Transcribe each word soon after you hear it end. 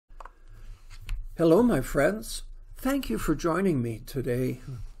Hello, my friends. Thank you for joining me today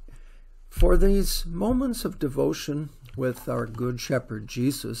for these moments of devotion with our Good Shepherd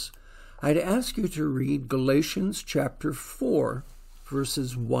Jesus. I'd ask you to read Galatians chapter 4,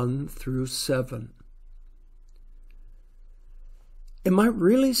 verses 1 through 7. Am I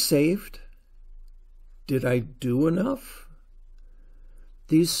really saved? Did I do enough?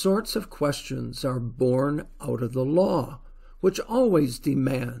 These sorts of questions are born out of the law, which always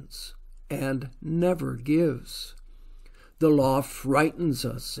demands and never gives. The law frightens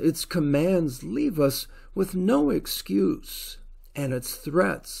us, its commands leave us with no excuse, and its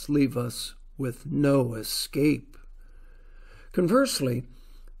threats leave us with no escape. Conversely,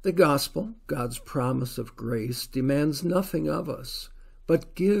 the gospel, God's promise of grace, demands nothing of us,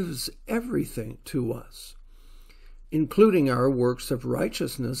 but gives everything to us, including our works of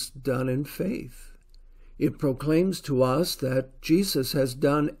righteousness done in faith. It proclaims to us that Jesus has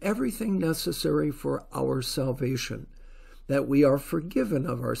done everything necessary for our salvation, that we are forgiven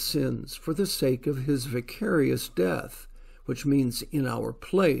of our sins for the sake of his vicarious death, which means in our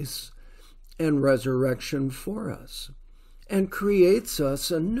place, and resurrection for us, and creates us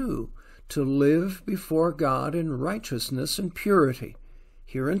anew to live before God in righteousness and purity,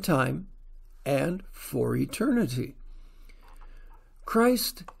 here in time and for eternity.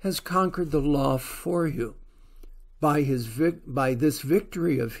 Christ has conquered the law for you. By this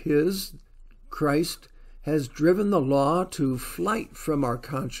victory of his, Christ has driven the law to flight from our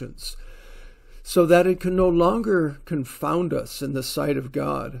conscience, so that it can no longer confound us in the sight of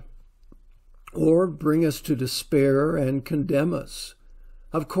God, or bring us to despair and condemn us.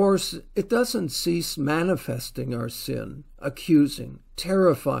 Of course, it doesn't cease manifesting our sin, accusing,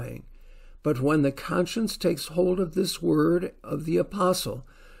 terrifying, but when the conscience takes hold of this word of the apostle,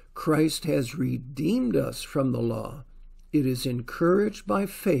 Christ has redeemed us from the law. It is encouraged by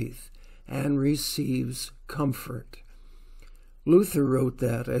faith and receives comfort. Luther wrote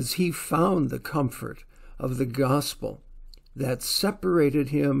that as he found the comfort of the gospel that separated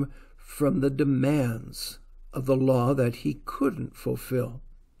him from the demands of the law that he couldn't fulfill.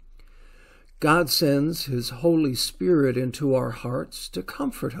 God sends his Holy Spirit into our hearts to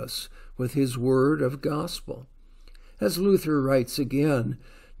comfort us with his word of gospel. As Luther writes again,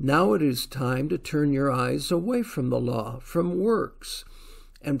 now it is time to turn your eyes away from the law, from works,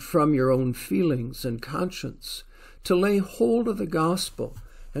 and from your own feelings and conscience, to lay hold of the gospel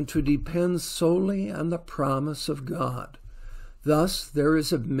and to depend solely on the promise of God. Thus there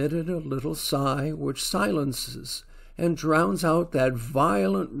is emitted a little sigh which silences and drowns out that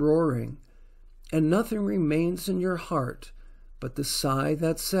violent roaring, and nothing remains in your heart but the sigh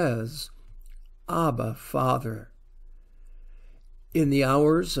that says, Abba, Father. In the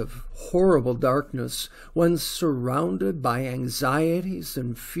hours of horrible darkness, when surrounded by anxieties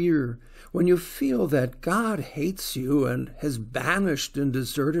and fear, when you feel that God hates you and has banished and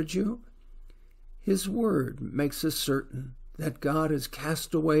deserted you, his word makes us certain that God has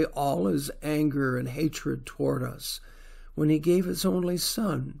cast away all his anger and hatred toward us when he gave his only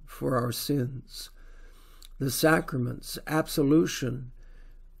Son for our sins. The sacraments, absolution,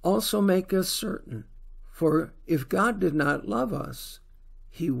 also make us certain, for if God did not love us,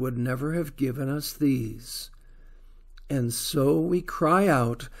 he would never have given us these. And so we cry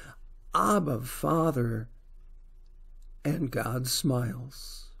out, Abba, Father, and God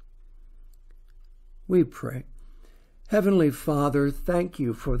smiles. We pray. Heavenly Father, thank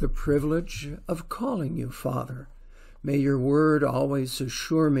you for the privilege of calling you Father. May your word always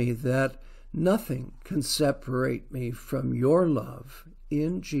assure me that nothing can separate me from your love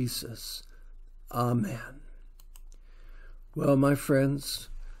in Jesus. Amen. Well, my friends,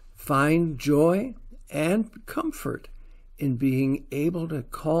 find joy and comfort in being able to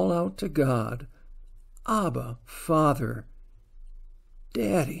call out to God, Abba, Father,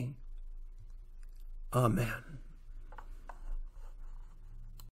 Daddy. Amen.